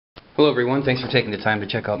Hello everyone, thanks for taking the time to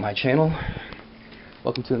check out my channel.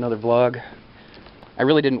 Welcome to another vlog. I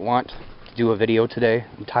really didn't want to do a video today,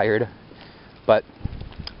 I'm tired, but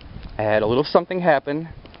I had a little something happen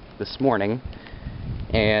this morning,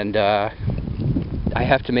 and I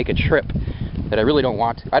have to make a trip that I really don't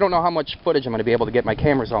want to. I don't know how much footage I'm going to be able to get. My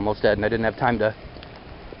camera's almost dead and I didn't have time to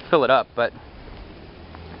fill it up, but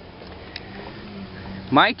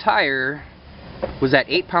my tire was at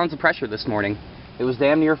 8 pounds of pressure this morning. It was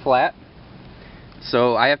damn near flat,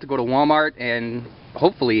 so I have to go to Walmart and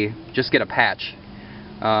hopefully just get a patch.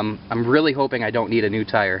 I'm really hoping I don't need a new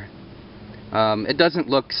tire. It doesn't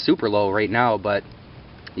look super low right now, but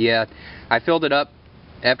yeah, I filled it up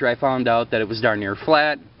after I found out that it was darn near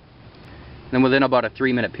flat. Then within about a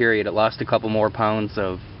 3-minute period it lost a couple more pounds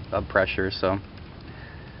of pressure, so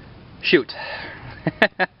shoot.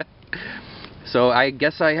 So I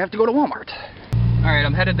guess I have to go to Walmart. Alright,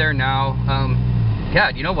 I'm headed there now.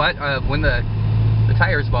 God, you know what? When the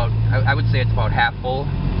tire is about, I would say it's about half full.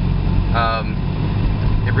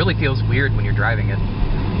 It really feels weird when you're driving it.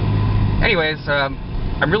 Anyways,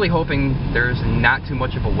 I'm really hoping there's not too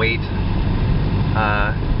much of a wait.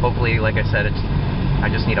 Hopefully, like I said, I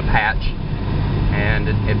just need a patch, and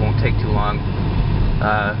it won't take too long.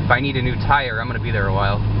 If I need a new tire, I'm going to be there a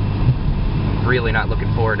while. I'm really not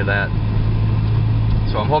looking forward to that.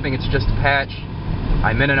 So I'm hoping it's just a patch.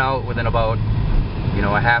 I'm in and out within about, you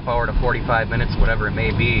know, a half hour to 45 minutes, whatever it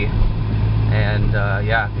may be. And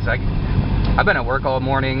yeah, because I've been at work all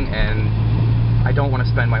morning and I don't want to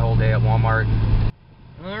spend my whole day at Walmart.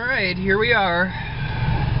 Alright, here we are.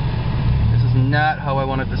 This is not how I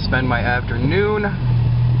wanted to spend my afternoon.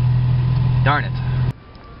 Darn it.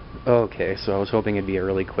 Okay, so I was hoping it'd be a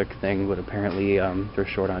really quick thing, but apparently they're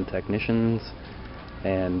short on technicians.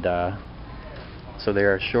 And so they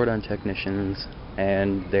are short on technicians,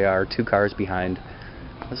 and they are 2 cars behind.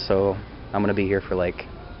 So I'm gonna be here for like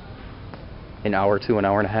an hour to an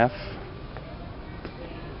hour and a half.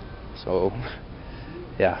 So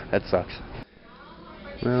yeah, that sucks.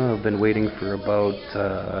 Well, I've been waiting for about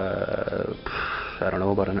I don't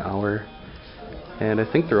know, about an hour, and I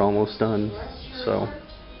think they're almost done. So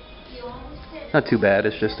not too bad.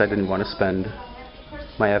 It's just I didn't want to spend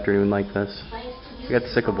my afternoon like this. I got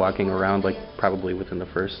sick of walking around, like probably within the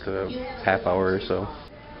first half hour or so.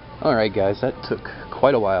 Alright guys, that took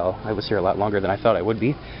quite a while. I was here a lot longer than I thought I would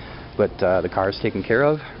be, but the car is taken care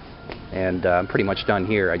of, and I'm pretty much done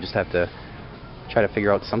here. I just have to try to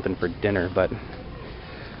figure out something for dinner, but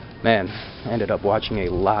man, I ended up watching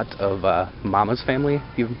a lot of Mama's Family.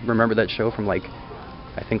 If you remember that show from like,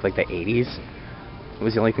 I think like the 80s. It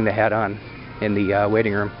was the only thing they had on in the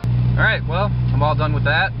waiting room. Alright, well, I'm all done with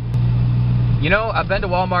that. You know, I've been to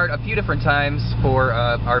Walmart a few different times for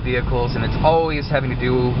our vehicles, and it's always having to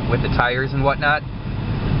do with the tires and whatnot.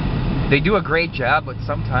 They do a great job, but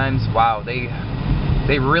sometimes, wow, they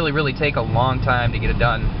really take a long time to get it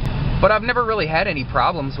done. But I've never really had any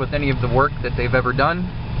problems with any of the work that they've ever done,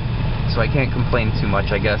 so I can't complain too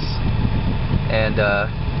much, I guess. And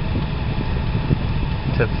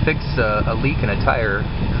to fix a leak in a tire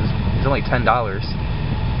is only $10,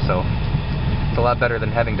 so it's a lot better than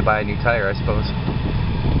having to buy a new tire, I suppose.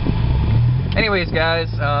 Anyways, guys,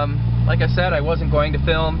 like I said, I wasn't going to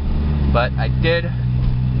film, but I did.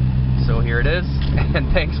 So here it is, and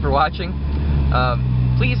thanks for watching.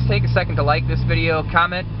 Please take a second to like this video,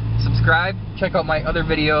 comment, subscribe, check out my other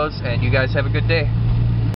videos, and you guys have a good day.